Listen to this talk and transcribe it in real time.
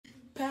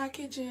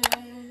packages.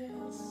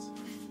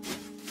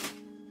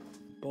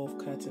 Both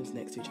curtains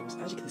next to each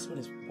other. Actually, this one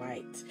is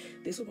white.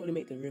 This will probably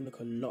make the room look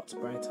a lot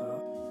brighter.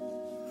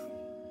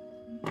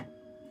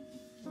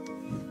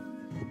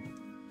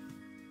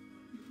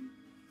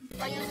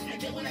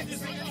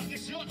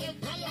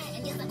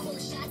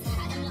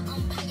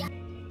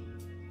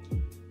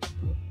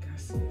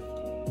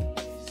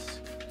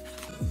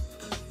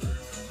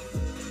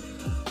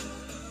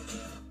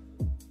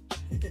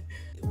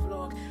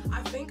 Vlog.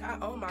 I think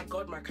oh my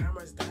god, my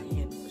camera's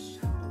dying.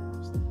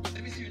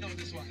 Let me see you know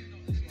this one.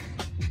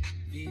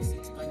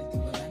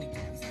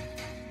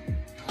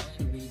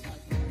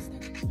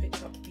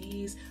 Picked up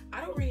these.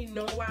 I don't really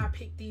know why I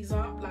picked these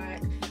up.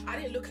 Like, I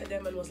didn't look at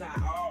them and was like,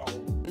 oh,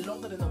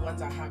 longer than the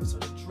ones I have. So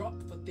the drop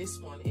for this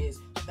one is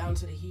down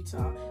to the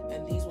heater,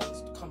 and these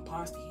ones come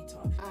past the heater.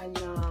 And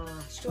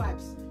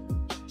stripes.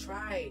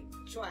 Try.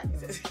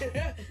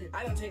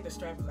 I don't take the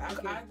stripes. I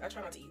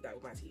try not to eat that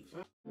with my teeth.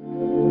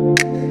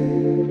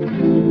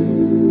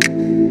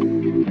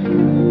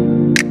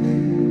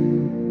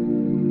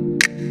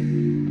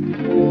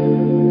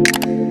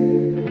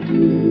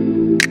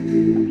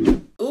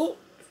 Ooh,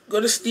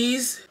 go to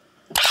Steez.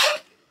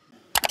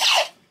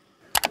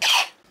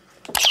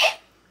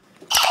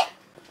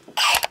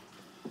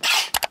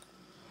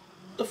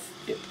 Oh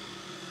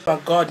my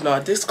god, no,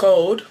 this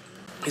cold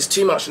is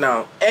too much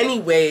now.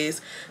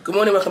 Anyways, good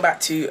morning, welcome back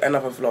to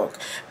another vlog.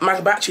 My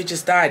battery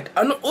just died.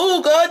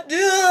 Oh god,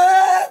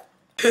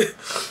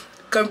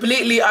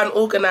 completely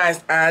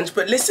unorganized, Ange.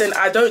 But listen,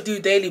 I don't do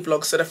daily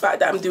vlogs, so the fact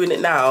that I'm doing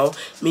it now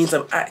means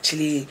I'm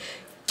actually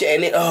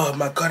getting it. Oh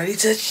my god,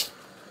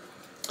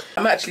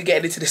 I'm actually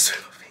getting into this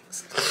swing of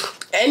things.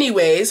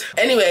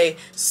 Anyway,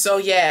 so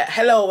yeah,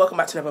 hello, welcome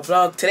back to another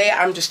vlog. Today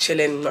I'm just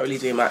chilling, not really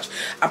doing much.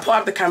 I put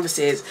up the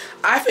canvases.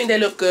 I think they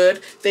look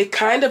good. They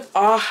kind of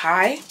are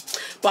high,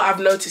 but I've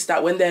noticed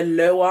that when they're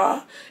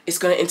lower, it's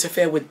going to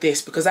interfere with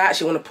this, because I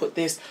actually want to put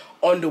this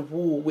on the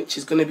wall, which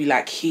is going to be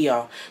like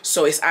here,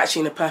 so it's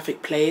actually in a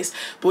perfect place.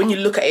 But when you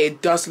look at it,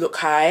 it does look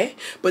high,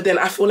 but then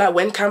I feel like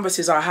when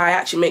canvases are high, it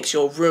actually makes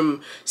your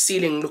room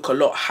ceiling look a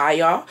lot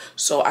higher,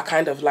 so I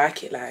kind of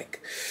like it. Like,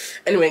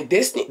 anyway,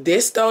 this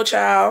though,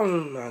 child, oh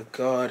my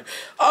god.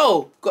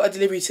 Oh, got a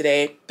delivery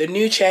today. The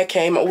new chair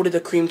came. I ordered the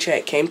cream chair,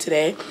 it came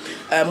today.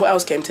 What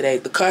else came today?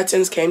 The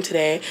curtains came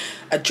today.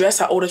 A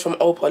dress I ordered from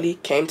Old Polly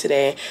came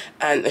today,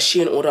 and a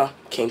SHEIN order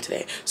came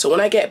today. So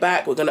when I get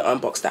back, we're gonna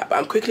unbox that. But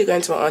I'm quickly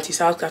going to my auntie's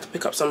house to have to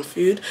pick up some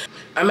food.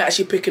 I'm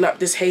actually picking up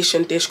this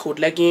Haitian dish called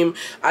legume.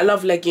 I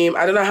love legume.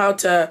 I don't know how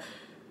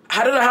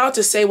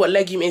to say what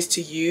legume is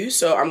to you,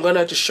 so I'm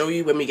gonna just show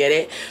you when we get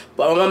it.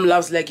 But my mum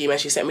loves legume and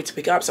she sent me to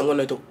pick it up, so I'm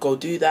gonna go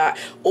do that.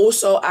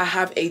 Also, I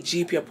have a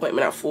GP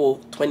appointment at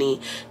 4:20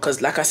 because,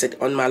 like I said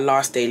on my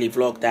last daily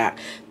vlog, that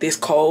this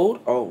cold,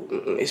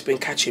 it's been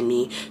catching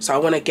me. So I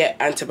want to get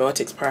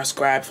antibiotics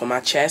prescribed for my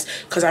chest,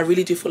 because I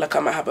really do feel like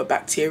I might have a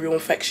bacterial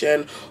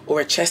infection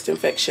or a chest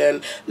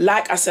infection.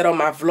 Like I said on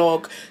my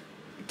vlog,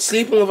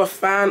 sleeping with a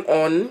fan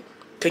on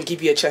can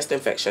give you a chest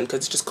infection because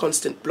it's just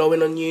constant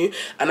blowing on you,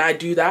 and I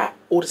do that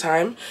all the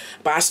time.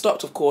 But I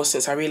stopped, of course,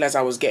 since I realized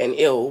I was getting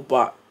ill.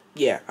 But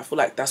yeah, I feel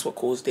like that's what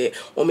caused it,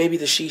 or maybe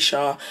the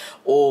shisha,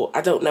 or I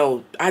don't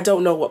know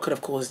what could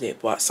have caused it,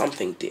 but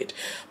something did.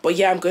 But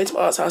yeah, I'm going to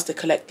my aunt's house to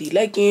collect the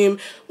legume.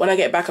 When I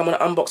get back, I'm gonna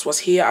unbox what's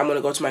here. I'm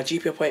gonna go to my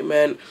GP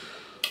appointment.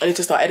 I need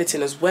to start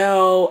editing as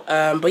well.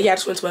 But yeah, I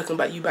just want to welcome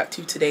you back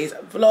to today's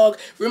vlog.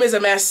 Room is a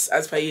mess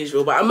as per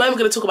usual, but I'm not even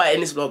gonna talk about it in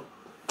this vlog.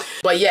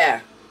 But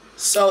yeah,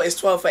 so it's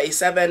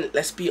 12:37.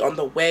 Let's be on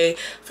the way.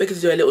 Figured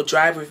to do a little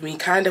drive with me.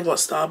 Kind of want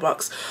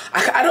Starbucks.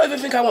 I don't even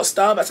think I want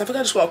Starbucks. I think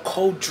I just want a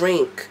cold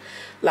drink.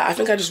 Like, I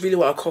think I just really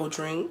want a cold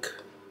drink.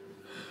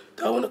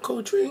 Do I want a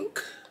cold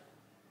drink?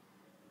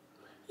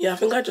 Yeah, I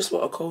think I just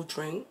want a cold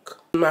drink.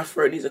 My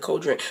throat needs a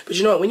cold drink. But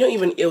you know what? When you're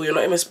even ill, you're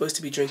not even supposed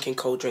to be drinking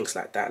cold drinks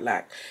like that.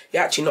 Like,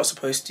 you're actually not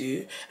supposed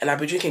to. And I've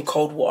been drinking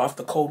cold water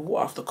after cold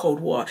water after cold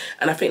water.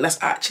 And I think that's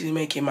actually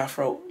making my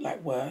throat,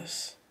 like,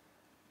 worse.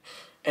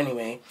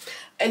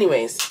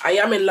 Anyways, I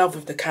am in love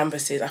with the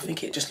canvases. I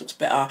think it just looks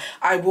better.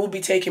 I will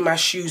be taking my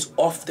shoes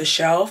off the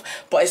shelf,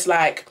 but it's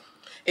like,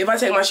 if I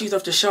take my shoes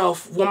off the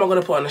shelf, what am I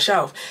gonna put on the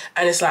shelf?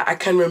 And it's like, I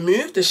can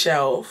remove the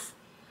shelf,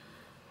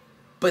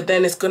 but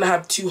then it's gonna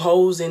have two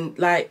holes in,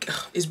 like,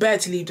 it's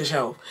better to leave the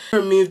shelf.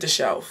 Remove the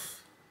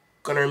shelf.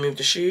 Gonna remove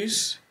the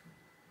shoes.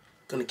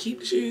 Gonna keep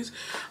the shoes.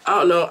 I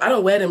don't know. I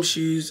don't wear them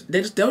shoes.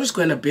 They'll just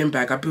go in a bin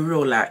bag. I'll be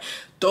real, like,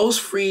 those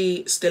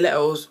 3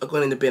 stilettos are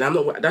going in the bin.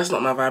 That's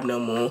not my vibe no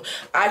more.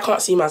 I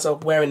can't see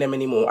myself wearing them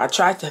anymore. I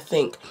tried to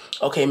think,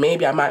 okay,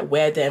 maybe I might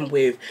wear them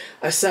with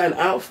a certain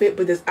outfit,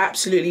 but there's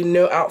absolutely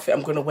no outfit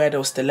I'm gonna wear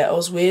those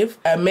stilettos with.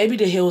 Maybe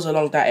the heels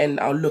along that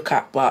end I'll look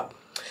at, but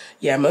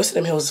yeah, most of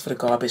them heels is for the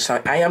garbage.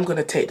 So I am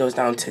gonna take those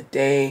down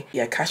today.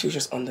 Yeah, Cashew's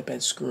just on the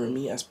bed screwing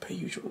me as per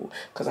usual,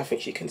 because I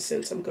think she can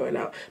sense I'm going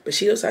out. But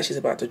she looks like she's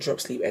about to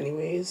drop sleep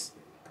anyways.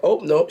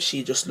 Oh no,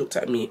 she just looked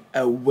at me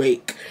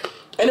awake.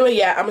 Anyway,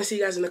 yeah, I'm gonna see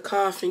you guys in the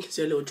car. I think it's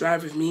a little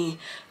drive with me.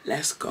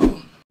 Let's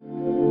go.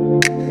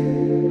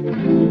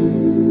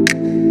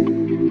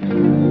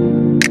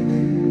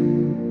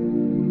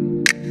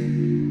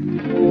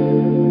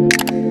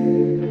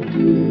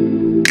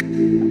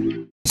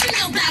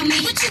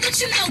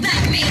 you know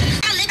about me?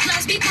 I let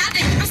clubs be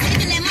popping. I'm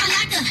sleeping in my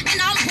locker,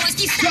 and all the boys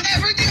keep stopping.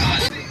 Everything on.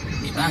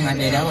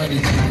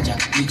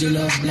 Did you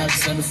love black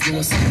so the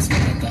flow sounds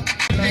like that?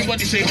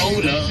 Everybody say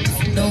hold up.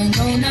 Don't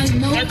go now,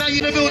 no. Right now you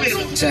in the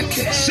building. Check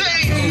it.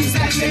 Say. Who's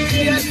that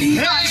shaking in the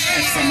beat?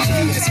 X on my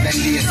feet, it's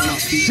bendy, it's not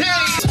feet. Say.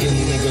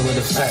 Skinny nigga with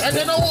a fat And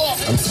then I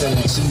walk. I'm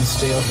selling cheese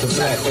straight off the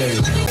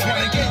Blackberry.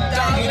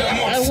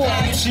 I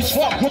walk. She's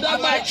fucked with that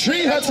mic.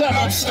 Treat her to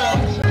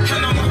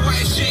Hand on my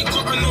right, she ain't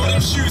gotta know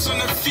them shoes on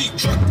her feet.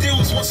 Drug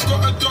deals, what's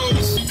got a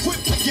dose?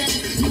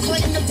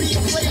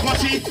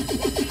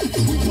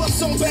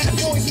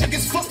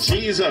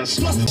 Jesus.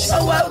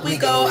 So what we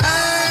go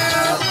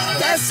out,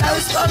 that's how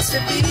it's supposed to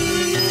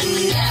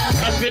be.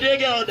 I feel the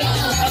girl down.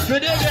 I feel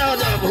the girl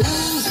down.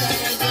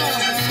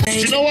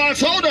 You know what I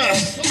told her?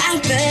 I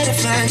better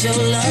find your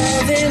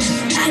loving.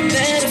 I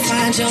better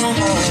find your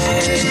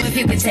heart. If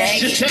you can take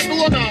She it. checked the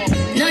one out.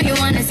 No, you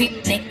wanna see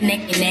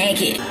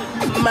naked.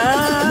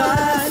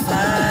 My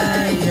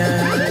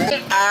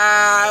fire,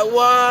 I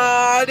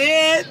want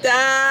it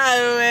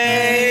that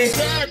way.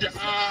 Said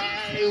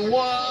I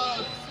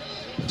want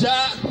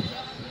that.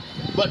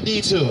 But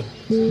need to.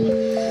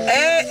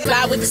 Hey,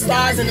 fly with the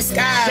stars in the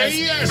skies.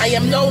 Say yes. I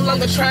am no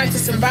longer trying to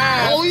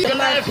survive. Oh, you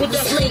life with the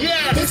Sling.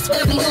 yeah. This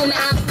every moment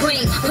I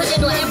bring. Put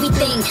it on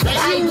everything.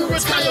 Like you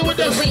retire with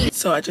the ring.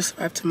 So I just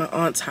arrived to my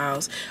aunt's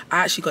house. I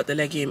actually got the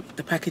legume.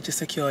 The package is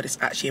secured. It's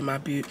actually in my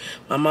boot.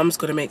 My mum's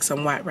gonna make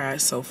some white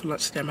rice. So for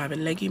lunch today I'm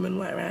having legume and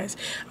white rice.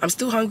 I'm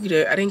still hungry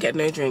though. I didn't get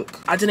no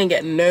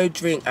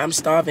drink. I'm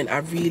starving. I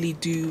really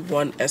do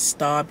want a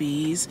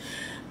Starbucks,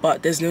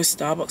 but there's no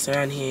Starbucks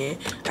around here.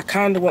 I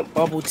kind of want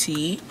bubble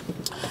tea.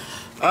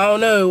 I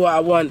don't know what I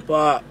want,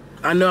 but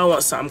I know I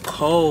want something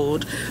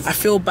cold. I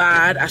feel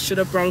bad. I should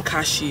have brought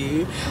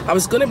cashew. I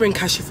was gonna bring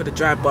cashew for the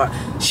drive, but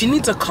she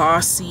needs a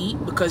car seat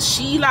because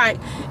she, like,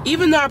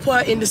 even though I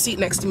put her in the seat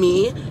next to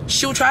me,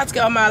 she'll try to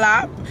get on my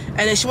lap and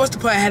then she wants to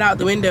put her head out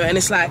the window, and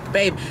it's like,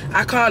 babe,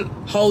 I can't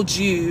hold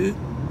you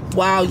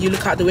while you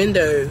look out the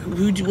window.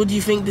 What do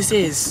you think this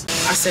is?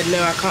 I said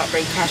no, I can't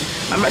bring cash.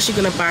 I'm actually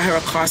gonna buy her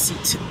a car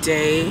seat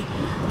today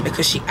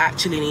because she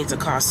actually needs a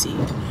car seat.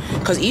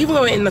 Because even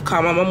when we're in the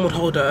car, my mum would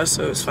hold her,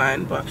 so it's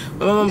fine. But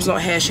when my mum's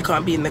not here, she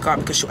can't be in the car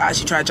because she'll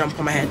actually try to jump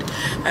on my head.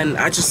 And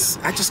I just,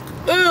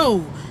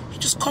 ew, he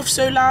just coughs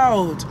so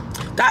loud.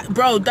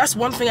 Bro, that's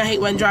one thing I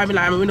hate when driving,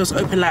 like my windows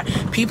open, like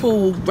people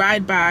will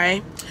ride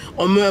by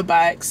on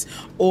motorbikes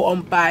or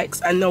on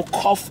bikes and they'll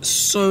cough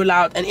so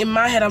loud. And in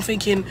my head, I'm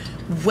thinking,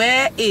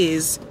 where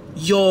is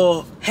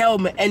your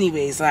helmet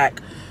anyways? Like,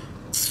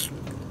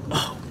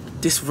 oh,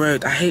 this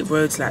road, I hate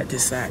roads like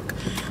this. Like,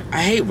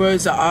 I hate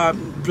roads that are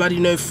bloody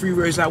no through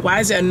roads. Like, why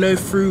is it a no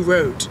through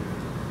road?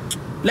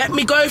 Let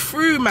me go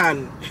through,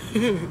 man.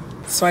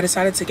 So I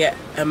decided to get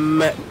a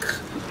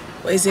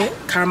what is it?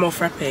 Caramel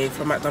frappe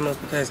from McDonald's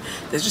because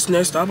there's just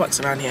no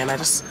Starbucks around here and I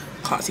just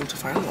can't seem to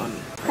find one.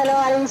 Hello,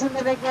 are you using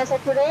the breakfast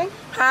today?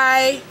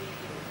 Hi.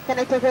 Can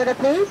I take your order,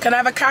 please? Can I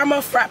have a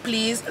caramel frappe,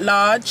 please?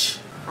 Large.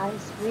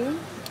 Ice cream.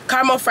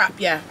 Caramel frappe,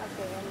 yeah.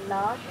 Okay, and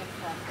large and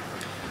fat.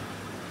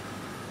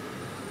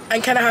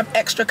 And can I have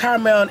extra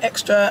caramel and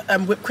extra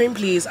whipped cream,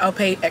 please? I'll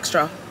pay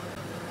extra.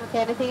 Okay,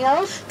 anything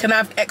else? Can I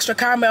have extra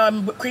caramel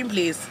and whipped cream,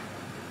 please?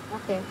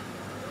 Okay.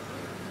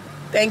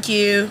 Thank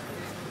you.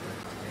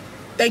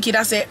 Thank you,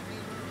 that's it.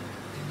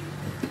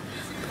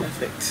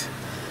 Perfect.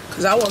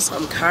 Because I want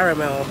some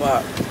caramel,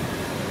 but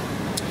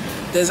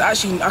there's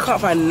actually, I can't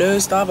find no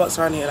Starbucks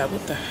around here. Like,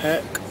 what the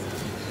heck?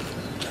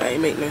 That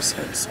ain't make no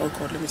sense. Oh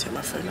God, let me take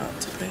my phone out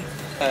to pay.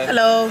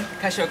 Hello.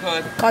 Cash your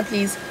card. Card,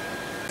 please.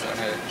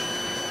 Okay.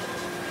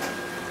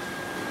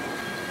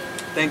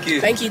 Thank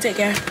you. Thank you, take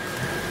care.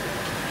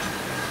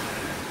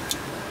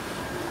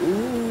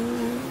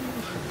 Ooh.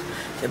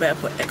 They better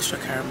put extra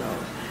caramel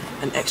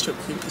and extra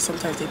cream because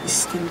sometimes they be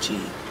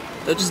stingy.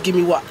 They'll just give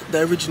me what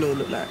the original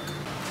look like.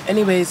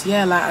 Anyways,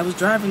 yeah, like I was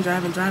driving.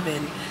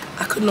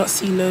 I could not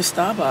see no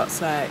Starbucks.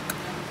 Like,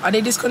 are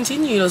they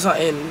discontinued or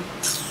something?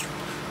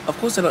 Of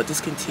course they're not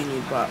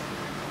discontinued, but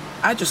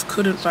I just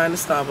couldn't find a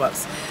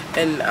Starbucks.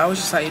 And I was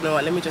just like, you know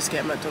what, let me just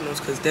get McDonald's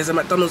because there's a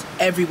McDonald's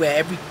everywhere,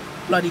 every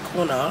bloody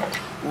corner.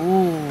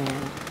 Ooh.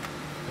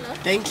 Hello?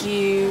 Thank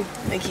you,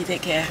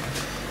 take care.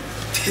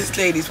 This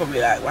lady's probably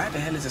like, why the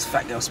hell is this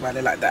fat girl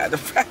smiling like that at the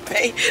frappe?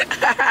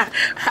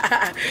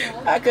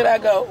 How could I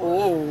go,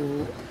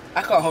 ooh,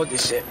 I can't hold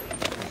this shit.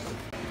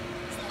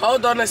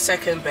 Hold on a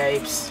second,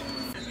 babes.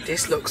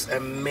 This looks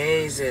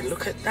amazing.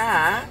 Look at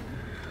that.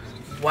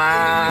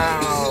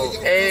 Wow.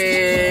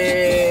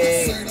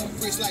 Hey.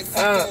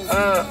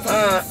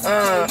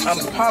 I'm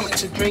pumped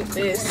to drink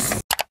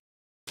this.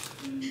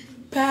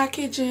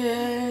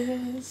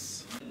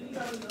 Packages.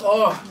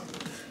 Oh.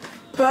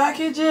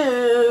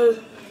 Packages.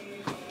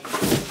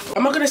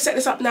 I'm not gonna set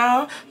this up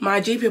now.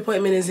 My GP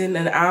appointment is in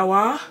an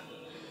hour.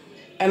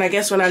 And I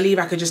guess when I leave,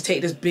 I could just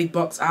take this big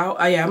box out.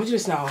 Oh yeah, I'm gonna do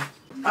this now.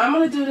 I'm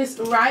gonna do this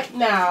right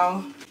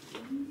now.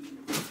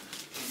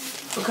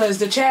 Because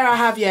the chair I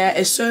have, yeah,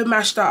 is so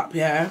mashed up,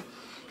 yeah.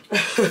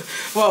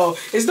 Well,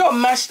 it's not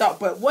mashed up,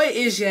 but what it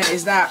is, yeah,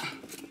 is that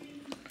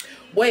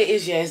what it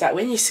is, yeah, is that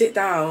when you sit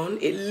down,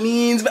 it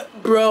leans back,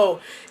 bro.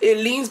 It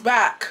leans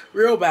back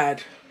real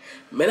bad.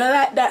 Man, I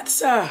like that,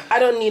 sir. I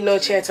don't need no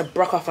chair to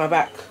broke off my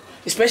back,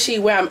 especially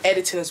where I'm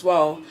editing as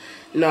well.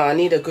 No, I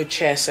need a good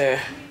chair, so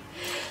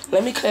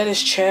let me clear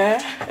this chair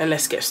and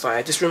let's get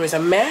started. This room is a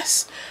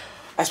mess,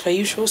 as per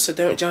usual, so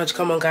don't judge.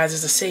 Come on, guys,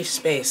 it's a safe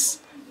space.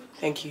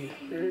 Thank you.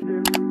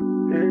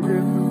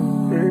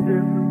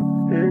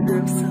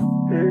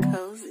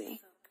 Cozy.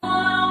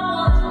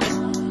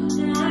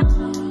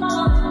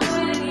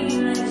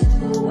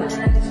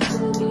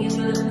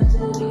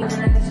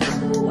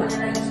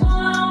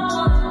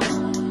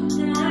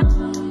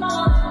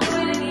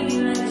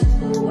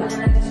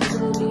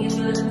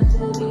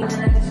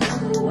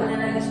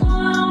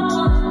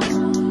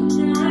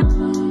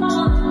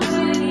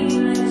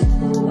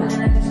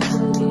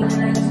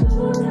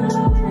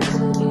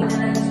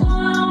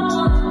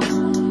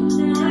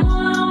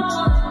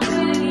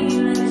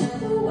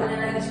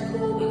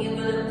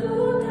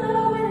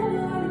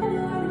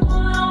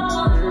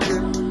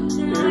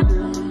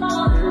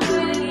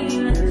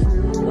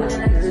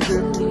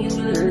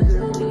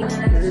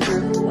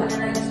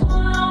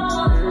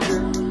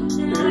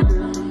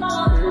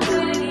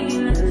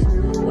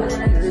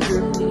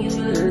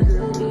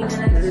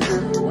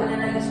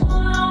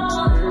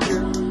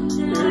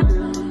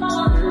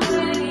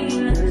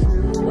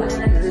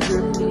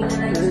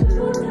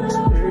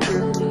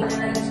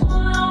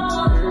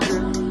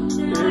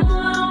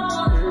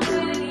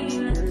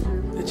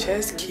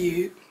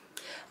 Cute.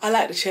 I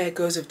like the chair, it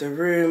goes with the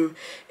room,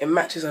 it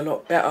matches a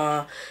lot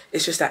better.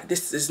 It's just that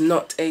this is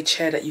not a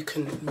chair that you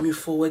can move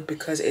forward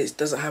because it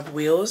doesn't have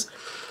wheels.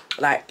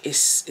 Like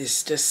it's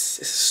a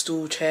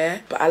stool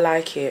chair, but I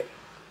like it.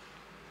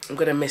 I'm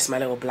gonna miss my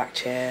little black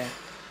chair,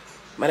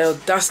 my little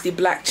dusty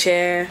black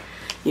chair.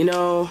 You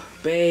know,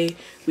 babe,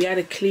 we had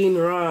a clean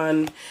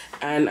run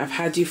and I've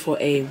had you for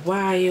a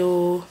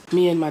while.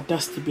 Me and my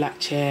dusty black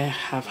chair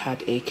have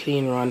had a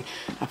clean run.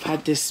 I've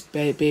had this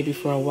baby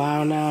for a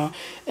while now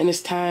and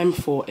it's time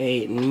for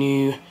a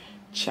new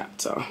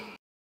chapter.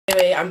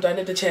 Anyway, I'm done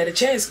with the chair. The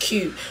chair is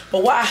cute,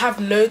 but what I have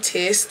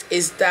noticed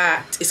is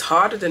that it's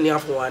harder than the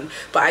other one,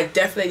 but I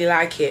definitely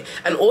like it.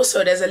 And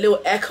also there's a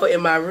little echo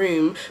in my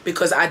room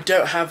because I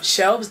don't have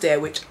shelves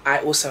there, which I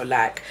also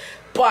like.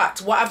 But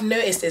what I've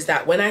noticed is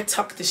that when I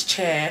tuck this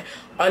chair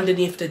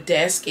underneath the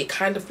desk, it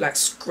kind of like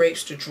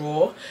scrapes the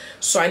drawer.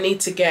 So I need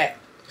to get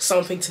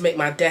something to make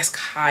my desk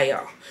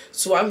higher.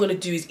 So what I'm going to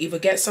do is either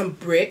get some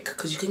brick,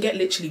 because you can get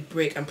literally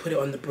brick and put it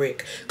on the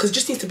brick, because it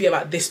just needs to be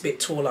about this bit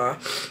taller.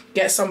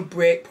 Get some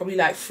brick, probably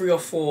like 3 or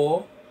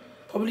 4,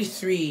 probably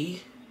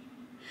 3,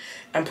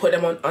 and put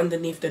them on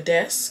underneath the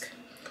desk.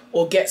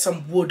 Or get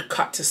some wood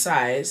cut to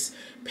size,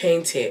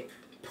 paint it,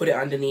 put it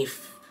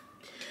underneath.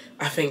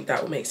 I think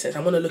that would make sense.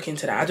 I'm going to look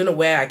into that. I don't know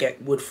where I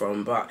get wood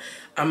from, but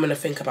I'm going to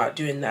think about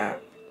doing that.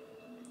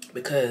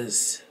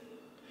 Because,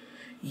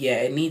 yeah,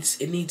 it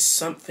needs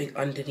something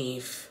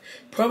underneath.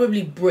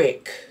 Probably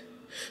brick.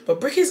 But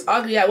brick is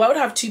ugly. Like, why would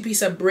I have 2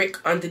 pieces of brick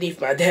underneath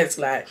my desk?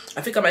 Like,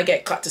 I think I might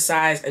get cut to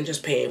size and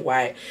just paint it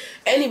white.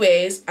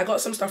 Anyways, I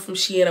got some stuff from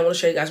SHEIN. I want to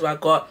show you guys what I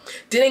got.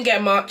 Didn't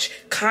get much.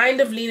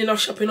 Kind of leaning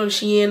off shopping on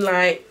SHEIN.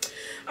 Like,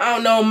 I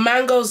don't know.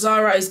 Mango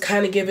Zara is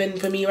kind of giving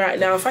for me right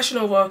now. Fashion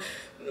Nova...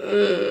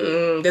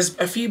 there's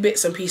a few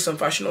bits and pieces on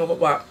Fashion Nova,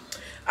 but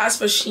as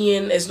for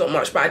SHEIN, it's not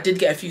much, but I did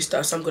get a few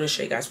stuff, so I'm going to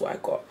show you guys what I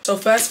got. So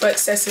first, for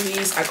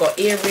accessories, I got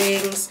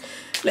earrings.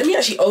 Let me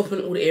actually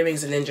open all the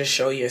earrings and then just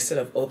show you instead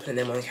of opening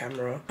them on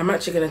camera. I'm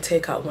actually going to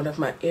take out one of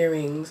my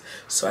earrings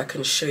so I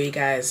can show you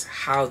guys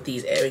how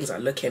these earrings are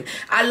looking.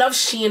 I love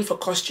SHEIN for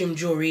costume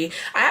jewelry.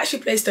 I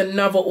actually placed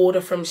another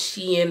order from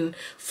SHEIN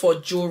for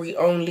jewelry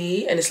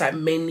only, and it's like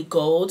mainly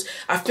gold.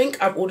 I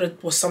think I've ordered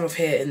some of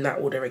here in that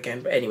order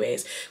again, but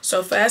anyways.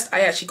 So first,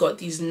 I actually got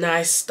these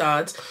nice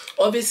studs.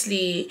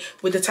 Obviously,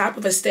 with the type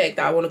of aesthetic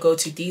that I want to go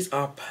to, these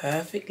are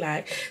perfect.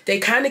 Like, they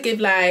kind of give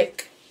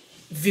like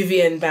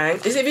Vivian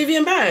Banks. Is it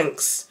Vivian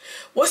Banks?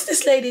 What's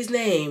this lady's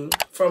name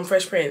from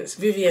Fresh Prince?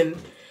 Vivian.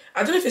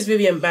 I don't know if it's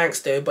Vivian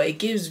Banks though, but it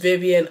gives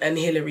Vivian and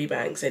Hilary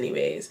Banks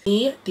anyways.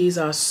 These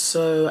are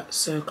so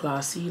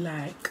classy.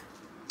 Like,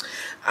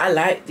 I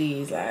like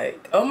these.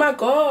 Like, oh my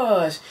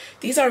gosh,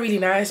 these are really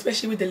nice,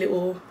 especially with the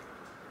little,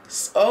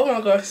 oh my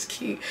gosh, it's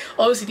cute.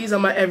 Obviously these are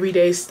my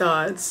everyday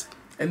studs,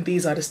 and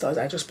these are the studs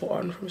I just put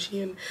on from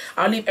SHEIN.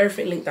 I'll leave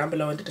everything linked down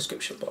below in the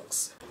description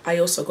box. I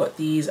also got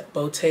these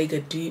Bottega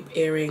dupe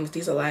earrings.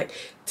 These are like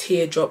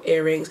teardrop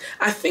earrings.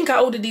 I think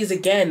I ordered these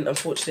again,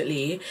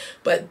 unfortunately,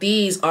 but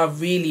these are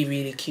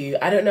really cute.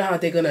 I don't know how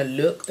they're gonna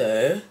look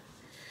though.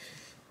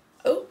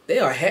 Oh, they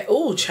are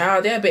oh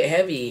child, they're a bit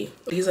heavy.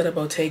 These are the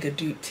Bottega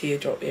dupe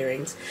teardrop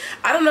earrings.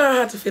 I don't know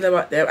how to feel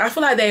about them. I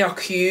feel like they are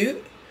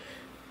cute,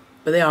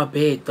 but they are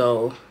big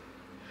though.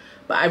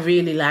 But I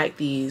really like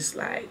these.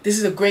 Like, this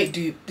is a great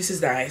dupe. This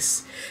is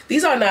nice.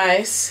 These are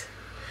nice.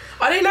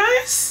 Are they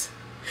nice?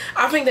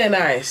 I think they're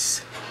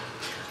nice.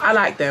 I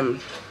like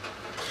them.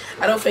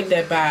 I don't think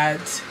they're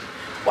bad.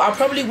 But I'll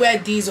probably wear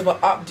these with an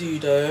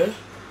updo though.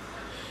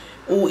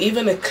 Or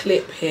even a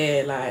clip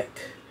here,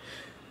 like.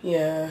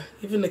 Yeah,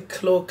 even the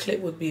claw clip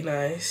would be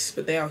nice,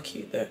 but they are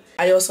cute though.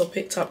 I also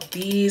picked up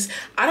these.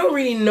 I don't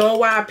really know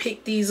why I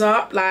picked these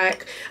up.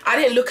 Like, I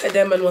didn't look at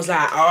them and was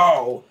like,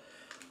 oh,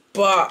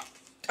 but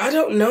I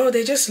don't know.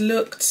 They just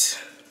looked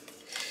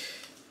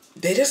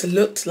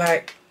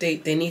like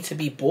they need to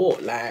be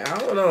bought. Like, I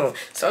don't know.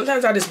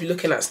 Sometimes I just be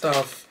looking at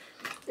stuff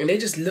and they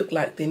just look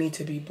like they need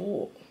to be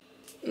bought.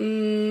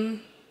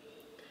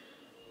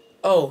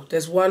 Oh,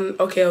 there's one.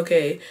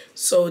 Okay.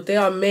 So they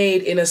are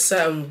made in a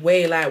certain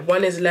way. Like,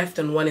 one is left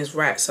and one is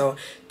right. So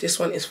this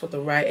one is for the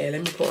right ear.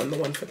 Let me put on the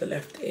one for the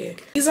left ear.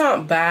 These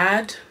aren't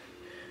bad,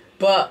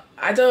 but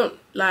I don't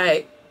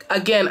like,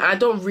 again, I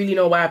don't really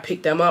know why I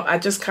picked them up. I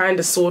just kind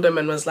of saw them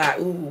and was like,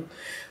 ooh.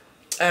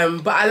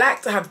 But I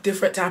like to have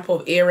different type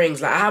of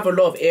earrings. Like, I have a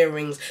lot of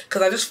earrings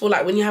because I just feel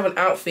like when you have an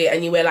outfit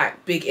and you wear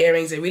like big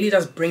earrings, it really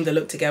does bring the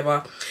look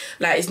together.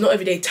 Like, it's not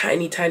everyday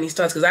tiny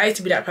studs, because I used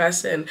to be that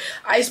person.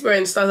 I used to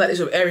wear studs like this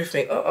with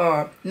everything.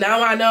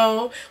 Now I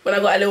know when I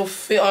got a little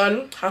fit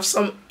on, have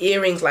some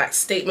earrings, like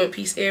statement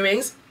piece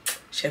earrings.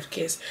 Chef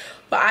kiss.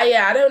 But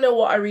I don't know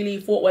what I really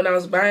thought when I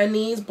was buying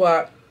these,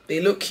 but they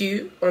look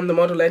cute on the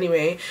model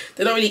anyway.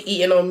 They're not really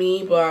eating on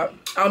me, but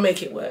I'll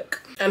make it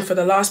work. And for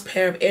the last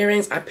pair of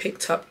earrings, I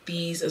picked up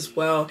these as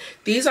well.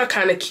 These are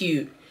kind of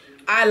cute.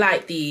 I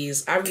like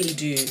these. I really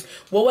do.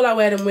 What will I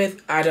wear them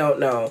with? I don't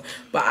know.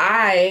 But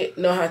I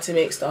know how to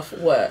make stuff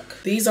work.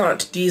 These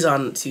aren't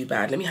too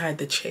bad. Let me hide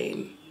the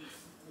chain.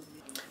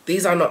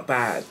 These are not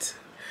bad.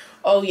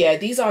 Oh yeah,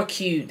 these are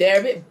cute.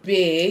 They're a bit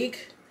big,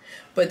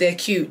 but they're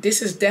cute.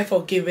 This is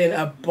definitely giving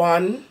a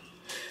bun.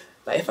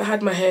 Like, if I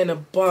had my hair in a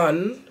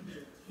bun,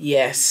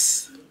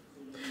 yes.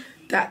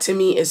 That to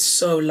me is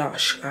so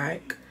lush.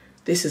 Like,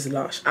 this is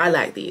lush. I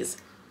like these.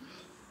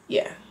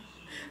 Yeah.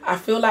 I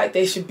feel like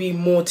they should be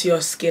more to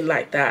your skin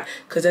like that,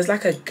 because there's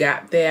like a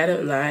gap there I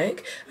don't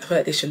like. I feel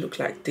like they should look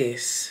like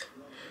this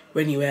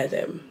when you wear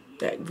them.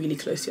 Like, really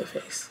close to your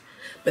face.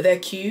 But they're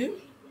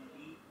cute.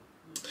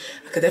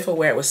 I could definitely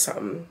wear it with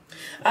something.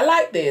 I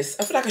like this.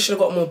 I feel like I should have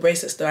got more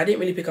bracelets though. I didn't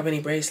really pick up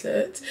any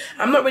bracelets.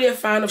 I'm not really a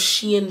fan of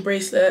SHEIN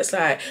bracelets.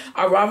 Like,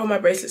 I'd rather my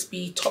bracelets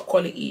be top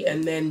quality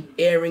and then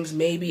earrings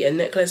maybe and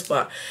necklace.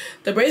 But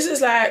the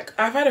bracelets, like,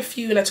 I've had a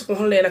few and I took them on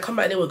holiday and I come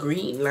back and they were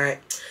green.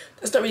 Like,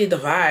 that's not really the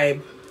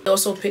vibe. I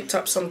also picked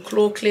up some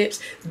claw clips.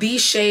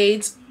 These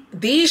shades,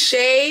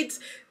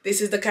 this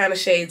is the kind of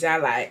shades I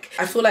like.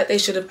 I feel like they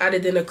should have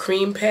added in a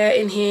cream pair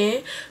in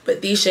here,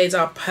 but these shades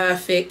are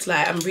perfect.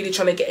 Like, I'm really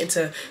trying to get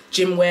into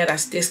gym wear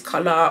that's this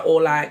color,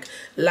 or like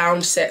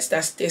lounge sets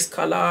that's this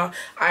color.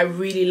 I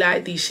really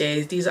like these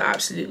shades. These are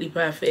absolutely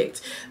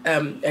perfect.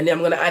 And then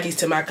I'm gonna add these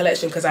to my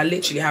collection because I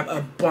literally have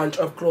a bunch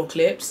of claw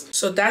clips.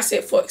 So that's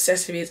it for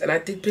accessories, and I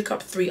did pick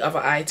up 3 other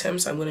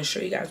items. So I'm gonna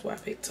show you guys what I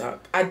picked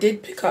up. I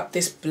did pick up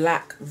this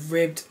black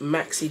ribbed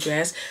maxi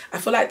dress. I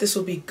feel like this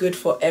will be good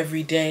for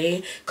every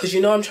day, because you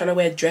know I'm trying to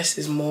wear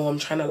dresses more. I'm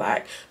trying to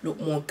like look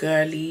more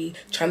girly,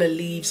 trying to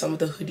leave some of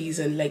the hoodies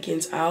and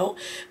leggings out,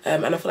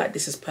 and I feel like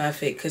this is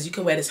perfect because you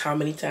can wear this how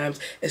many times,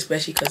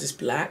 especially because it's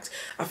black.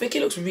 I think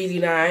it looks really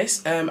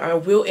nice. I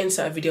will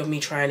insert a video of me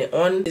trying it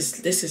on.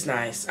 This is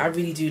nice. I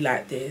really do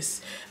like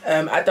this.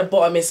 At the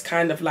bottom it's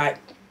kind of like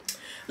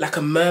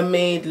a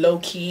mermaid,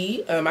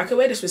 low-key. I could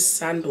wear this with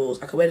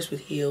sandals, I could wear this with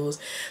heels,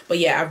 but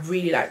yeah, I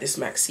really like this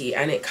maxi,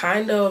 and it's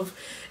kind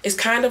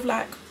of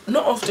like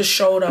not off the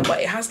shoulder,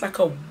 but it has like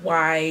a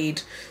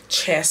wide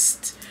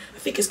chest. I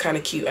think it's kind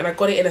of cute, and I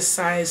got it in a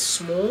size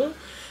small,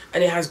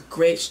 and it has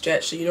great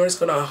stretch, so you know it's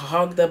gonna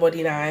hug the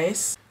body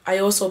nice. I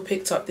also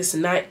picked up this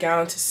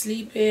nightgown to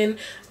sleep in.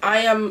 I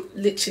am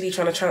literally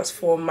trying to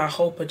transform my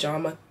whole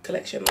pajama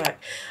collection. Like,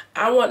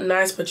 I want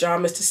nice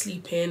pajamas to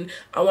sleep in.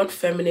 I want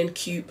feminine,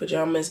 cute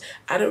pajamas.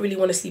 I don't really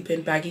want to sleep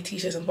in baggy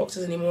t-shirts and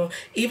boxers anymore.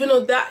 Even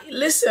though that,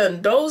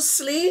 listen, those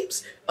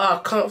sleeps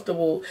are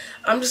comfortable.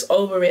 I'm just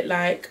over it.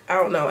 Like, I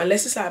don't know,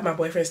 unless it's like my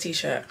boyfriend's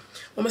t-shirt.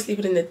 I'm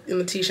sleeping in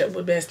the t-shirt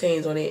with bare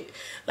stains on it,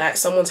 like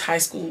someone's high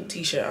school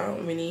t-shirt. I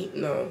don't really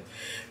know.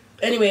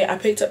 Anyway, I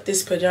picked up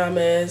this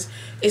pajamas.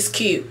 It's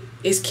cute.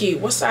 It's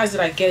cute. What size did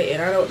I get it in?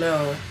 I don't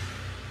know.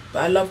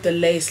 But I love the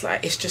lace.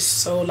 Like, it's just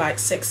so like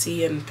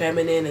sexy and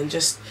feminine and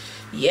just,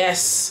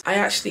 yes. I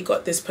actually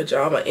got this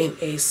pajama in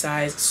a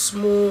size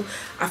small.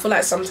 I feel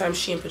like sometimes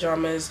SHEIN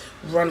pajamas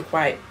run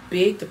quite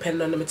big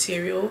depending on the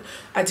material.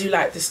 I do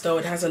like this though.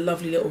 It has a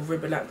lovely little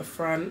ribbon at the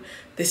front.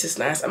 This is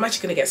nice. I'm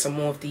actually going to get some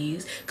more of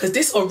these because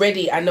this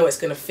already I know it's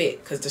going to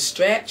fit, because the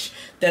stretch,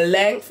 the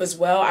length as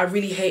well. I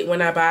really hate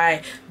when I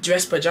buy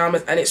dress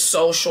pajamas and it's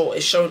so short,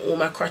 it's showing all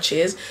my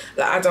crotches.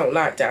 Like, I don't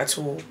like that at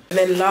all. And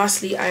then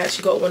lastly, I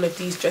actually got one of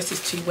these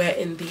dresses to wear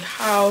in the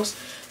house.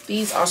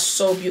 These are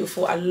so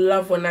beautiful. I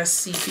love when I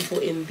see people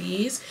in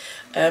these.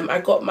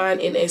 I got mine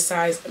in a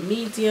size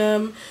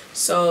medium,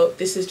 so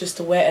this is just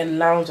to wear and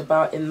lounge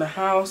about in the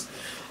house.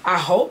 I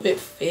hope it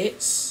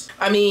fits.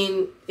 I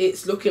mean,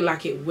 it's looking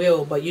like it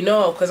will, but you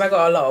know, because I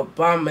got a lot of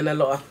bum and a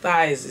lot of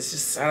thighs, it's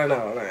just, I don't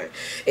know, like,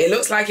 it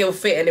looks like it'll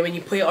fit, and then when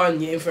you put it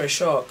on, you're in for a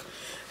shock.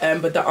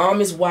 but the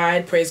arm is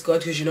wide, praise God,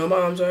 because you know my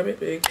arms are a bit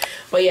big.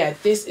 But yeah,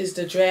 this is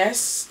the dress,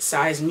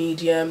 size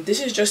medium. This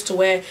is just to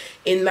wear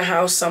in the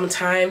house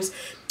sometimes,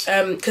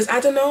 because I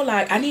don't know,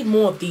 like I need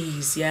more of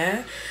these.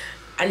 Yeah,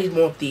 I need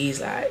more of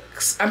these. Like,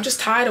 I'm just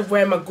tired of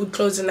wearing my good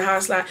clothes in the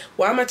house. Like,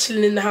 why am I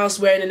chilling in the house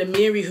wearing an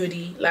Amiri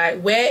hoodie?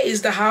 Like, where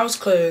is the house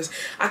clothes?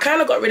 I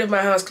kind of got rid of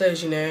my house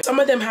clothes, you know. Some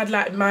of them had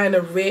like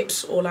minor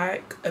rips or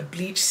like a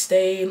bleach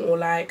stain or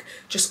like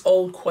just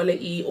old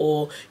quality,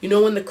 or you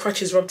know when the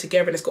crutches rub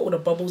together and it's got all the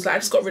bubbles. Like, I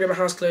just got rid of my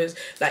house clothes.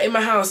 Like in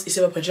my house, it's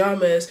either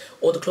pajamas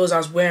or the clothes I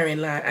was wearing.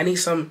 Like, I need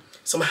some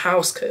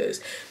house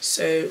clothes.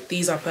 So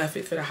these are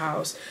perfect for the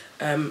house.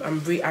 I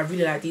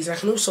really like these. I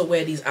can also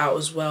wear these out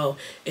as well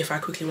if I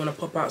quickly want to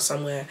pop out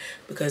somewhere,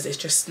 because it's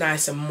just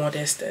nice and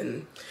modest,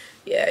 and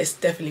yeah, it's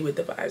definitely with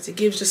the vibes. It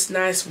gives just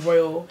nice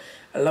royal.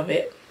 I love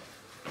it.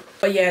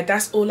 But yeah,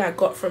 that's all I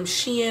got from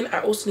SHEIN.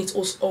 I also need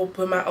to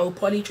open my old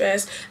poly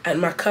dress, and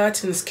my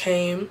curtains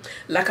came.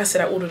 Like I said,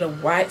 I ordered a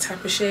white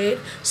type of shade,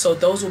 so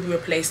those will be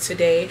replaced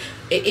today.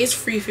 It is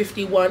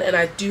 3:51 and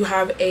I do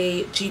have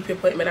a GP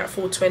appointment at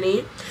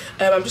 4:20.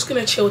 I'm just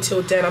gonna chill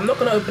till then. I'm not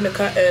gonna open the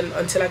curtain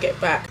until I get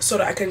back so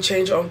that I can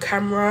change it on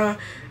camera.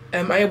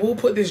 I will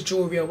put this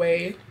jewelry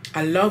away.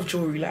 I love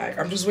jewelry. Like,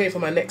 I'm just waiting for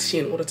my next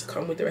SHEIN order to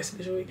come with the rest of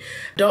the jewelry.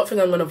 Don't think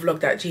I'm gonna vlog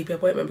that GP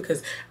appointment,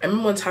 because I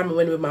remember one time I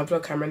went with my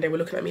vlog camera and they were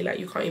looking at me like,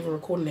 you can't even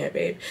record in here,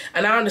 babe.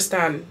 And I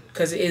understand,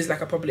 because it is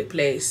like a public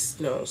place,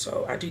 you know,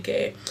 so I do get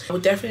it. I will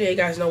definitely let you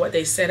guys know what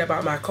they said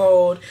about my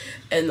cold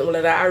and all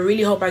of that. I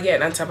really hope I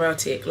get an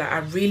antibiotic. Like, I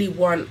really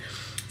want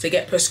to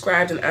get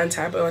prescribed an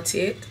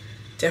antibiotic,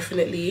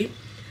 definitely,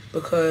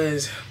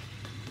 because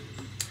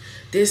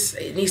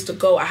it needs to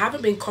go. I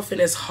haven't been coughing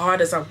as hard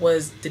as I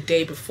was the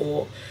day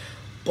before,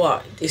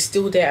 but it's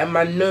still there, and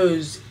my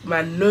nose,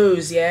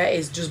 yeah,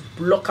 is just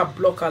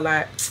blocker.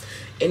 Like,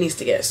 it needs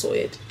to get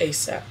sorted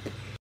ASAP.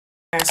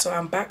 Yeah, so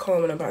I'm back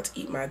home and I'm about to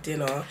eat my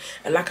dinner,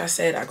 and like I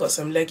said, I got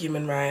some legume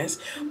and rice.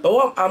 But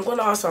what I'm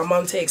gonna ask my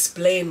mum to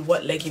explain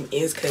what legume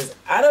is, because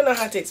I don't know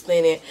how to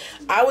explain it.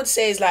 I would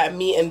say it's like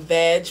meat and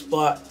veg,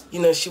 but you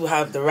know, she will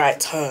have the right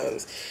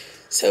terms.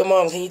 So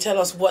mom, can you tell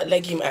us what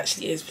legume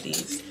actually is,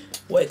 please?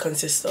 What it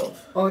consists of?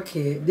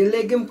 Okay, the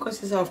legume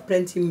consists of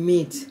plenty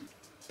meat,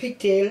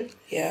 pigtail.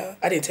 Yeah,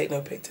 I didn't take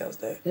no pigtails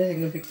though. You didn't take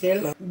no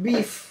pigtail? No.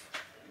 Beef,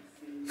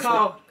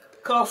 cow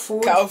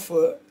food. Cow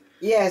foot.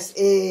 Yes,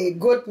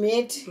 goat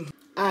meat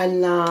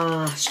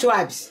and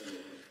stripes.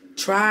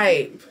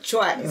 Tripe.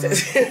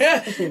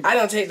 I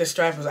don't take the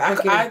stripes.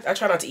 Okay. I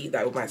try not to eat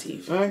that with my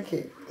teeth.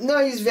 Okay. No,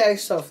 it's very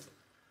soft.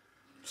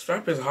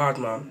 Stripe is hard,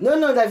 man.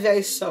 No, that's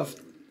very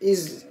soft.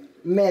 It's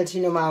melt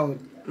in your mouth.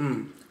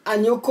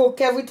 And you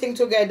cook everything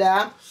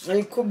together, and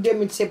you cook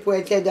them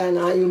separated, and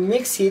you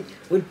mix it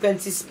with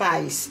plenty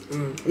spice.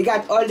 You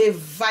got all the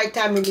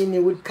vitamin in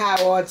it with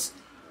carrots,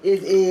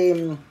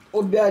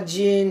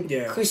 aubergine,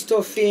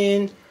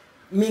 Christophane,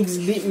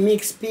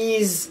 mixed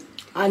peas,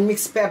 and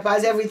mixed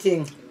peppers,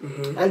 everything.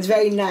 That's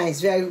very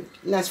nice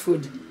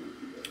food.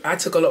 I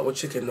took a lot with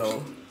chicken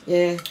though.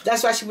 Yeah,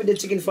 that's why she put the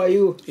chicken for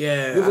you.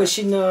 Yeah. Because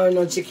she know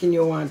no chicken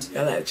you want.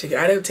 I like chicken.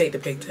 I don't take the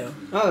pigtail.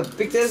 Oh,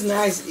 pigtail's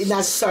nice. It's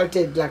not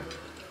salted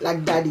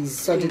like daddy's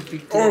salted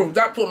pigtail. Oh,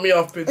 that put me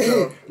off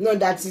pigtail. No,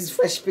 that is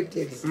fresh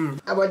pigtails.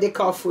 How about the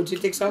cow food? You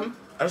take some?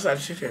 I just like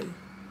chicken.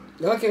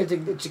 Okay, you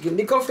take the chicken.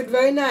 The cow food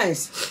very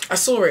nice. I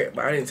saw it,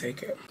 but I didn't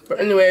take it. But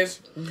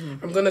anyways,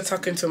 I'm gonna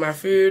tuck into my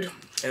food,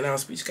 and I'll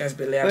speak to you guys a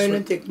bit later. I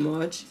don't take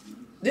much.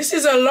 This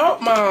is a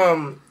lot,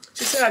 mom.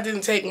 She said I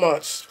didn't take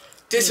much.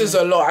 This is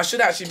a lot. I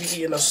should actually be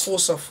eating a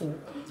saucer full,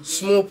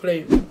 small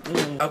plate.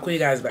 I'll call you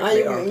guys back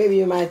later. Maybe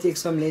you might take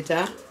some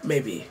later.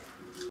 Maybe.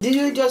 Did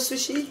you eat your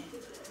sushi?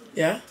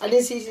 Yeah. I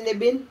didn't see it in the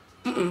bin.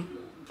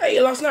 I ate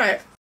it last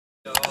night.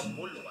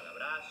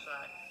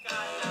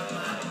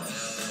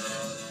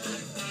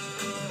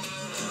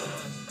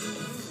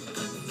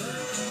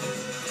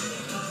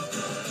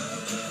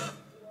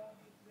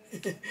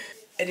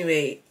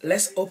 Anyway,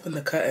 let's open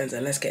the curtains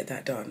and let's get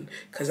that done,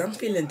 because I'm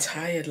feeling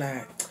tired.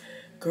 Like,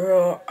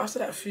 girl, after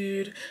that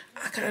food,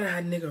 I kind of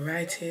had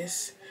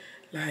niggeritis.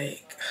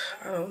 Like,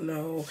 I don't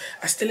know.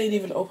 I still ain't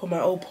even opened my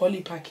old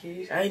poly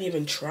package. I ain't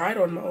even tried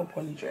on my old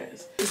poly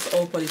dress. This is the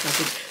old poly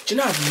package. Do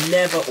you know I've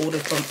never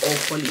ordered from old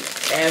poly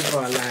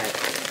ever?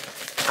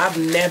 Like, I've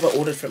never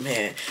ordered from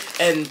here.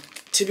 And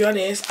to be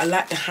honest, I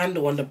like the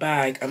handle on the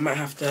bag. I might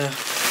have to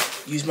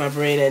use my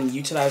brain and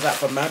utilize that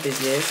for my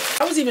business.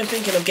 I was even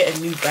thinking of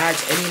getting new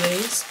bags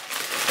anyways.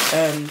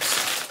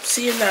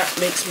 Seeing that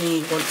makes me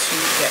want to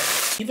get,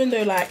 even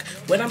though like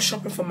when I'm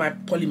shopping for my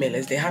poly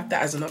mailers, they have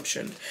that as an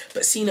option,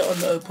 but seeing it on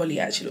the old poly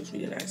actually looks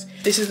really nice.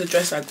 This is the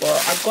dress I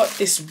got. I got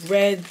this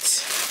red,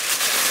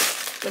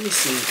 let me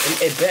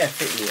see, it better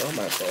fit me, oh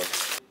my god.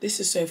 This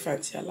is so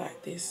fancy, I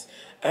like this.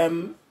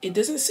 It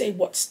doesn't say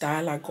what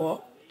style I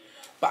got,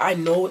 but I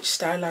know which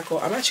style I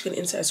got. I'm actually going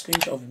to insert a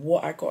screenshot of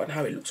what I got and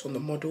how it looks on the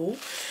model.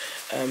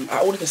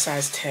 I ordered a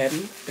size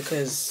 10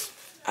 because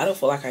I don't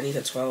feel like I need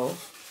a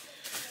 12.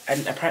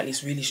 And apparently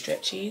it's really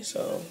stretchy.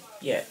 So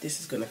yeah,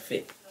 this is going to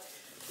fit.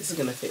 This is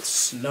going to fit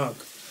snug.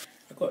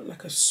 I got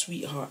like a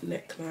sweetheart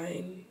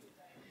neckline.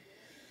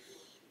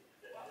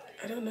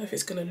 I don't know if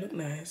it's gonna look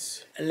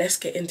nice. And let's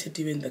get into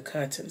doing the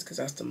curtains because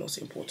that's the most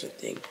important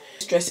thing.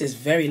 This dress is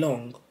very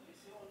long.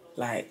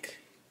 Like,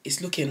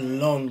 it's looking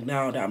long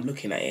now that I'm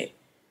looking at it.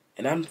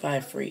 And I'm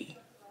 5'3".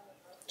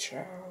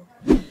 Ciao.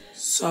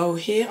 So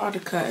here are the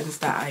curtains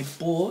that I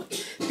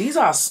bought. These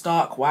are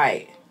stark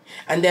white.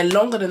 And they're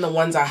longer than the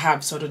ones I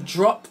have. So the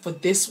drop for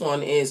this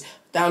one is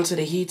down to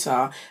the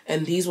heater,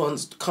 and these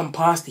ones come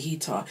past the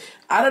heater.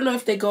 I don't know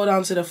if they go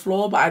down to the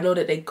floor, but I know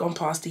that they've gone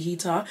past the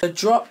heater. The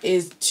drop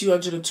is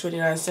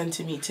 229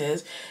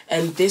 centimeters,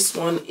 and this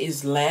one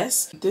is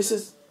less.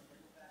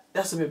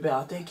 That's a bit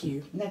better, thank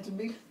you. Not too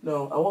big?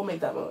 No, I won't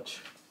make that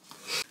much.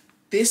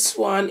 This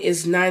one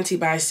is 90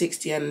 by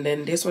 60, and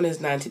then this one is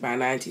 90 by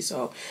 90.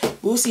 So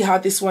we'll see how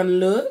this one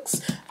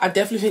looks. I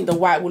definitely think the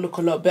white will look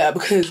a lot better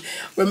because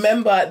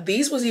remember,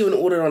 these was even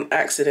ordered on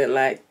accident.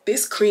 Like,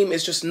 this cream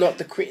is just not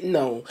the cream.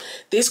 No,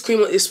 this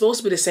cream is supposed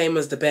to be the same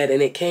as the bed,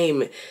 and it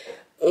came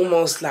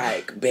almost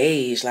like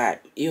beige,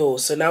 like ew.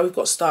 So now we've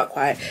got stark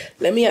white.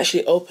 Let me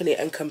actually open it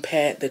and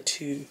compare the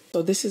two.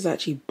 So this is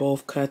actually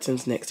both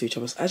curtains next to each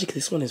other. So actually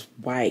this one is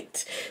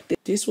white.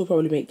 This will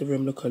probably make the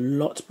room look a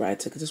lot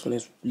brighter because this one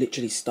is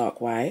literally stark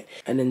white,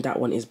 and then that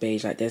one is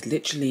beige. Like, there's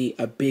literally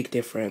a big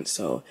difference.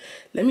 So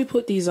let me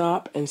put these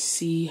up and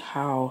see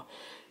how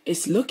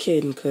it's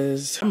looking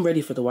because I'm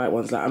ready for the white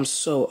ones. Like, I'm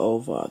so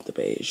over the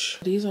beige.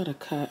 These are the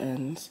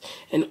curtains,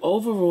 and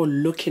overall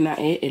looking at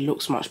it, it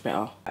looks much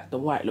better. The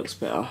white looks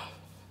better,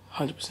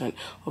 100%.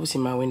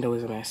 Obviously my window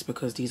is a mess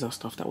because these are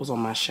stuff that was on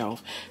my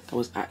shelf that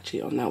was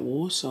actually on that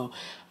wall, so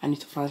I need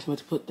to find somewhere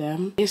to put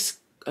them. This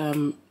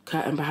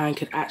curtain behind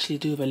could actually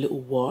do with a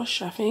little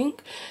wash, I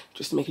think,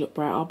 just to make it look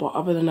brighter, but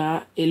other than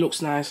that, it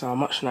looks nicer,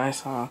 much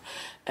nicer.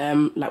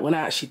 Like, when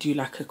I actually do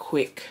like a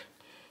quick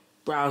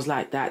brows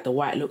like that, the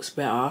white looks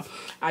better.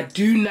 I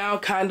do now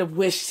kind of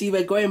wish, see,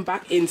 we're going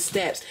back in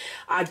steps.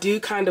 I do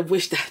kind of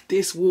wish that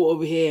this wall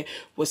over here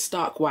was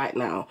stark white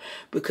now,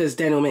 because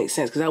then it'll make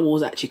sense, because that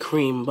wall's actually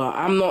cream. But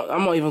I'm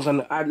not even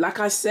gonna, like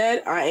I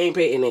said, I ain't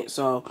painting it.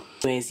 So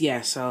anyways,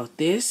 yeah, so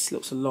this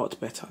looks a lot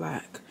better,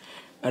 like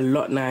a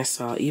lot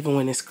nicer. Even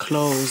when it's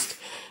closed,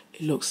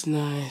 it looks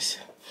nice.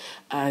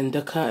 And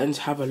the curtains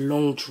have a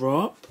long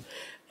drop.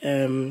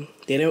 They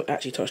don't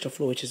actually touch the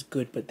floor, which is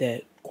good, but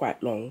they're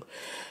quite long.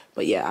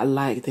 But yeah, I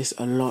like this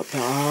a lot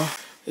better.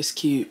 It's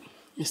cute.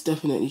 It's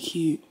definitely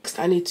cute. Next,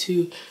 I need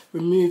to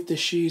remove the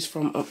shoes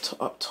from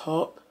up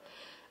top.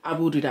 I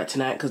will do that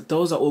tonight because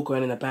those are all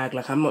going in a bag.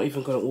 Like, I'm not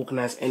even going to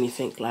organize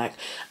anything. Like,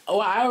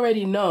 oh, I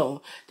already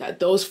know that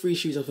those 3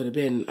 shoes are for the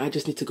bin. I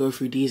just need to go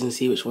through these and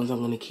see which ones I'm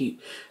going to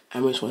keep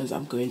and which ones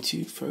I'm going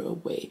to throw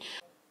away.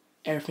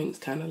 Everything's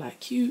kind of like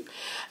cute,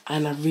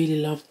 and I really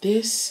love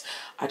this.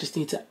 I just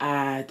need to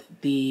add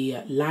the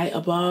light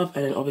above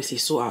and then obviously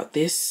sort out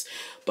this.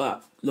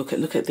 But look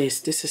at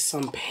this. This is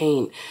some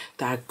paint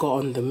that I got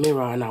on the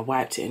mirror and I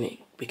wiped it and it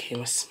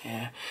became a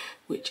smear,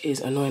 which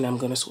is annoying. I'm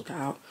gonna sort that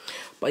out.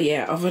 But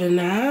yeah, other than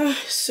that,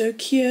 so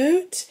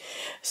cute,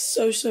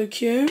 so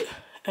cute.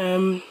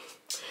 Room's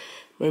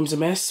a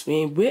mess.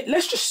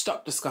 Let's just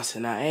stop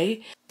discussing that, eh?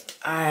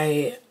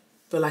 I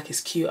feel like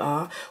it's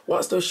cuter.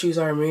 Once those shoes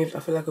are removed, I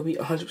feel like it'll be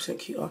 100%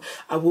 cuter.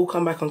 I will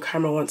come back on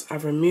camera once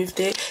I've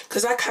removed it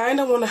because I kind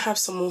of want to have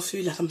some more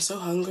food. Like, I'm so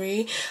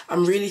hungry.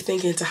 I'm really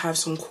thinking to have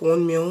some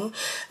cornmeal.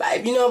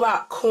 Like, if you know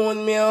about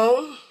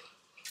cornmeal,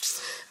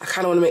 I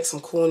kind of want to make some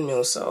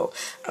cornmeal, so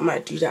I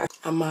might do that.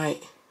 I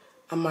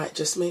might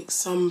just make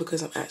some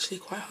because I'm actually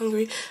quite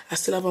hungry. I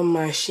still have on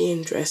my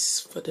SHEIN dress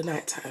for the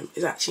night time.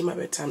 It's actually my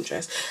bedtime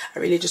dress. I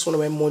really just want to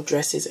wear more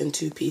dresses and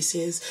 2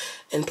 pieces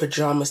and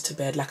pajamas to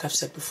bed, like I've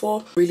said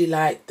before. Really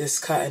like this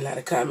curtain. Like,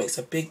 the curtain makes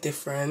a big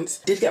difference.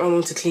 Did get my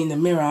mom to clean the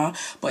mirror,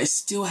 but it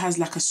still has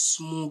like a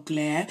small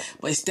glare,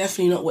 but it's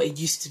definitely not what it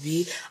used to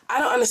be. I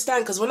don't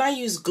understand, because when I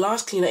use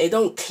glass cleaner, it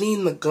don't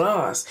clean the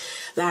glass.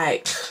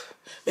 Like,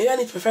 maybe I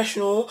need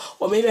professional,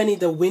 or maybe I need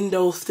the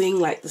window thing,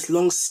 like this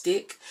long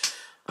stick.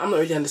 I'm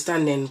not really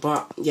understanding,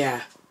 but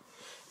yeah.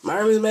 My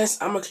room is a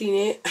mess. I'm gonna clean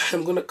it.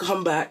 I'm gonna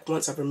come back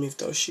once I've removed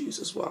those shoes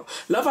as well.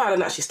 Love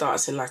Island actually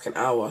starts in like an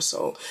hour,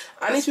 so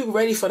I need to be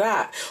ready for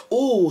that.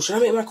 Oh, should I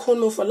make my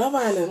cornmeal for Love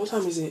Island? What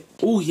time is it?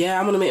 Oh yeah,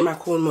 I'm gonna make my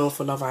cornmeal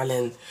for Love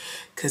Island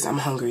because I'm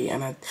hungry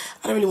and I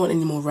don't really want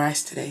any more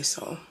rice today,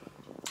 so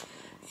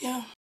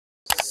yeah.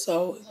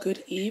 So,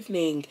 good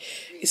evening.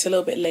 It's a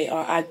little bit later.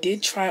 I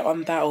did try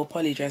on that old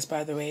poly dress,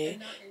 by the way,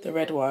 the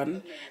red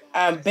one.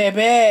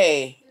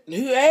 Baby,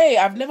 hey,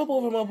 I've never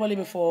bought from old poly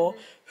before.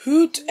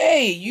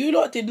 Hey, you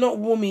lot did not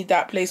warn me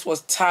that place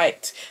was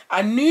tight.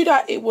 I knew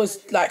that it was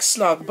like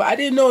snug, but I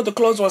didn't know the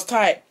clothes was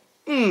tight.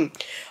 I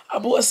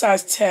bought a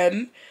size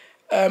 10.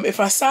 If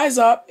I size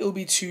up, it will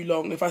be too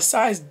long. If I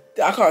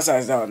can't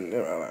size down.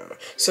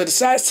 So the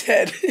size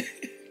 10,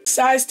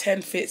 size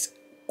 10 fits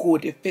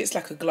good. It fits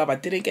like a glove. I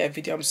didn't get a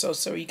video. I'm so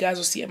sorry. You guys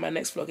will see it in my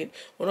next vlog.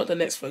 Well, not the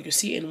next vlog. You'll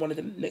see it in one of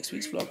the next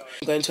week's vlog.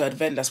 I'm going to an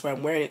event. That's where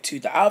I'm wearing it to.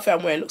 The outfit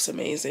I'm wearing looks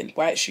amazing.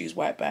 White shoes,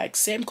 white bag.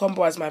 Same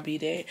combo as my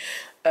B-Day.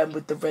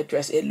 With the red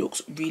dress. It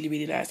looks really,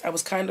 really nice. I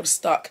was kind of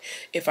stuck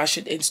if I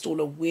should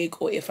install a wig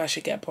or if I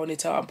should get a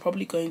ponytail. I'm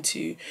probably going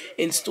to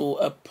install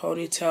a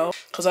ponytail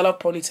because I love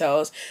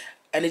ponytails.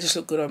 And it just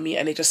looked good on me,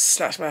 and it just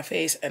snatched my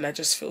face, and I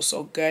just feel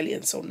so girly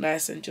and so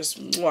nice and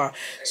just mwah.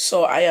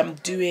 So I am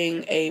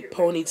doing a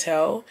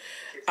ponytail.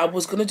 I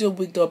was gonna do a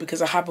wig though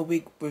because I have a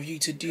wig review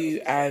to do,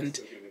 and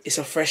it's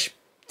a fresh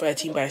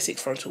 13x6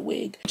 frontal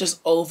wig.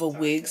 Just over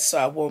wigs, so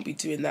I won't be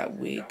doing that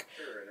wig.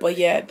 But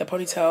yeah, the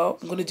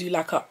ponytail, I'm gonna do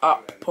like a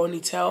up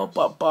ponytail,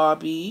 but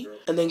Barbie,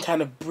 and then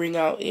kind of bring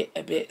out it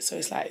a bit. So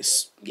it's like,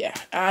 yeah,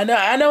 I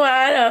know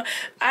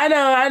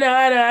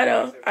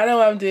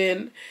what I'm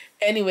doing.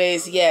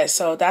 Anyways, yeah,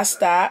 so that's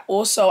that.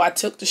 Also, I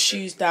took the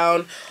shoes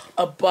down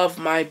above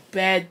my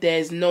bed.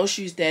 There's no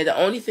shoes there. The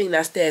only thing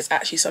that's there is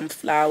actually some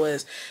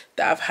flowers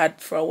that I've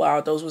had for a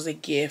while. Those was a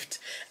gift.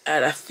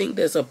 And I think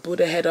there's a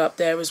Buddha head up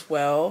there as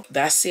well.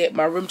 That's it.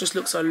 My room just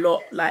looks a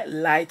lot like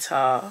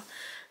lighter.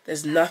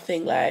 There's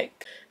nothing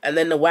like... And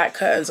then the white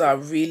curtains are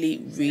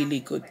really, really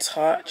good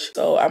touch.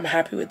 So I'm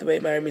happy with the way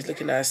my room is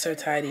looking now. It's so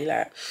tidy.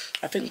 Like,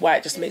 I think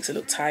white just makes it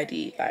look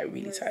tidy, like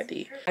really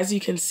tidy. As you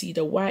can see,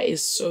 the white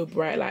is so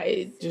bright. Like,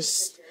 it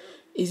just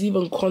is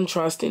even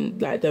contrasting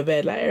like the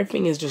bed. Like,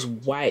 everything is just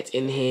white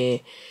in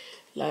here.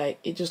 Like,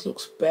 it just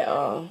looks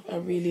better. I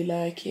really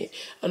like it.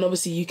 And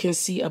obviously you can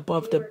see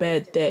above the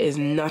bed there is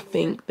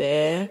nothing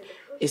there.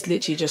 It's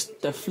literally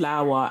just the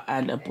flower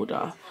and a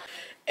Buddha.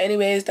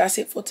 Anyways, that's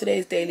it for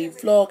today's daily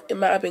vlog. It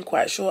might have been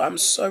quite short. I'm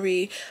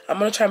sorry. I'm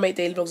going to try and make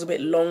daily vlogs a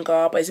bit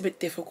longer, but it's a bit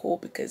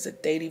difficult because it's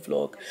a daily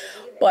vlog.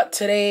 But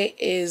today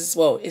is,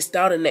 well, it's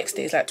now the next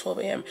day. It's like 12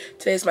 AM.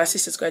 Today's my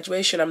sister's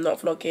graduation. I'm not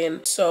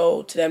vlogging.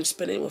 So today I'm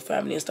spending it with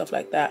family and stuff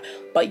like that.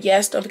 But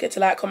yes, don't forget to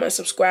like, comment, and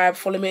subscribe.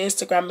 Follow me on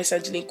Instagram, Miss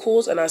Angeline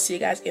Calls. And I'll see you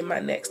guys in my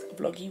next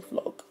vloggy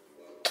vlog.